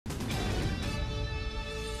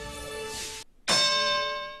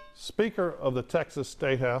Speaker of the Texas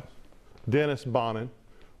State House, Dennis Bonnen,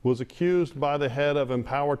 was accused by the head of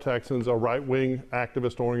Empower Texans, a right-wing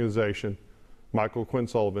activist organization, Michael Quinn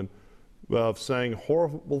Sullivan, of saying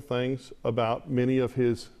horrible things about many of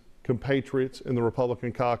his compatriots in the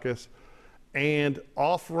Republican caucus and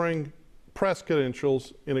offering press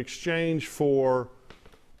credentials in exchange for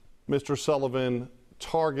Mr. Sullivan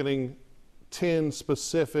targeting 10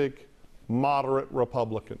 specific moderate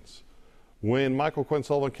Republicans. When Michael Quinn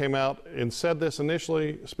Sullivan came out and said this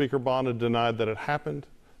initially, Speaker Bonnen denied that it happened.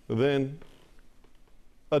 Then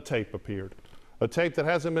a tape appeared. A tape that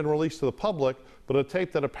hasn't been released to the public, but a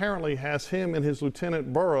tape that apparently has him and his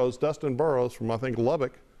Lieutenant Burrows, Dustin Burrows from I think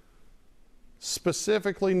Lubbock,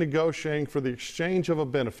 specifically negotiating for the exchange of a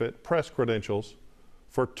benefit, press credentials,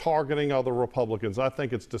 for targeting other Republicans. I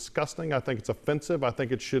think it's disgusting. I think it's offensive. I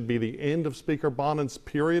think it should be the end of Speaker Bonnen's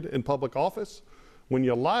period in public office. When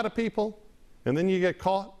you lie to people and then you get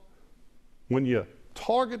caught, when you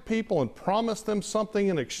target people and promise them something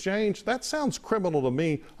in exchange, that sounds criminal to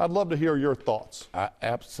me. I'd love to hear your thoughts. I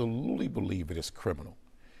absolutely believe it is criminal.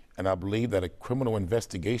 And I believe that a criminal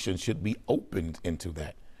investigation should be opened into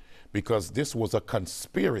that, because this was a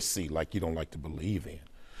conspiracy, like you don't like to believe in,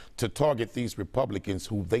 to target these Republicans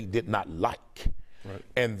who they did not like. Right.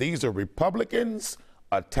 And these are Republicans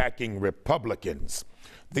attacking Republicans.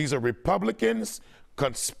 These are Republicans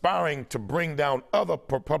conspiring to bring down other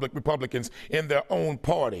Republicans in their own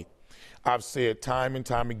party. I've said time and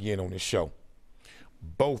time again on this show,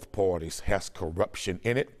 both parties has corruption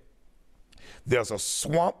in it. There's a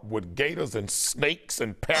swamp with gators and snakes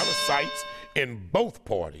and parasites in both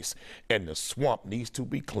parties, and the swamp needs to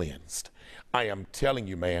be cleansed. I am telling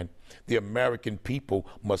you, man, the American people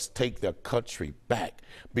must take their country back,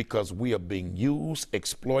 because we are being used,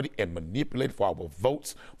 exploited, and manipulated for our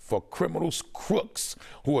votes for criminals, crooks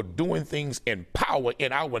who are doing things in power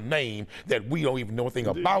in our name that we don't even know anything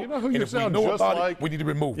about. You know who and you if we sound know just about like? it, we need to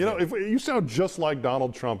remove them. If you sound just like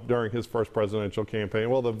Donald Trump during his first presidential campaign,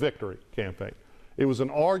 well, the victory campaign. It was an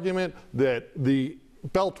argument that the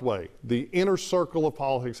Beltway, the inner circle of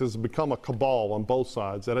politics, has become a cabal on both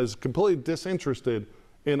sides that is completely disinterested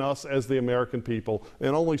in us as the American people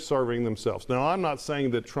and only serving themselves. Now, I'm not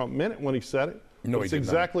saying that Trump meant it when he said it. No, it's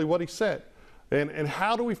exactly what he said. And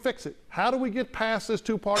how do we fix it? How do we get past this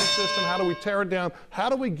two-party system? How do we tear it down? How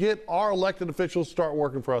do we get our elected officials to start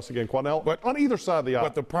working for us again, Quannell, on either side of the aisle?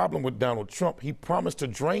 But the problem with Donald Trump, he promised to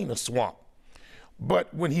drain the swamp.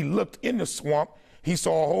 But when he looked in the swamp, he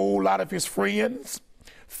saw a whole lot of his friends,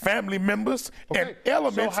 family members, and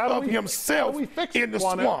elements of himself in the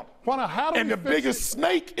swamp. And the biggest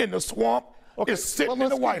snake in the swamp is sitting in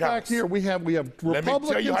the White House. Back here, we have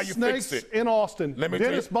Republican snakes in Austin.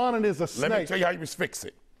 Dennis Bonnen is a snake. Let me tell you how you fix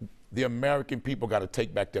it. The American people got to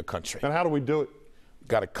take back their country. And how do we do it?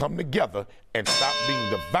 Got to come together and stop being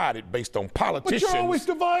divided based on politicians. But you're always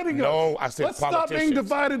dividing us. No, I said Let's politicians. stop being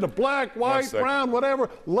divided to black, white, brown, whatever.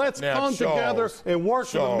 Let's come together and work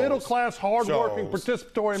for the middle class, hardworking,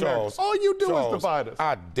 participatory Americans. All you do is divide us.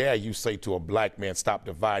 I dare you say to a black man, stop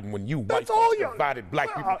dividing, when you white folks divided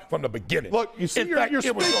black people from the beginning. Look, you see, you're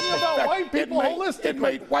speaking about white people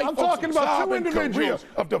holistically. I'm talking about two individuals,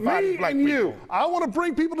 me and you. I want to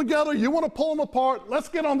bring people together. You want to pull them apart. Let's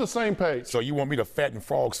get on the same page. So you want me to fatten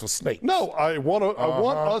frogs for snakes? No, I want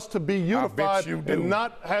us to be unified and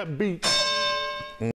not be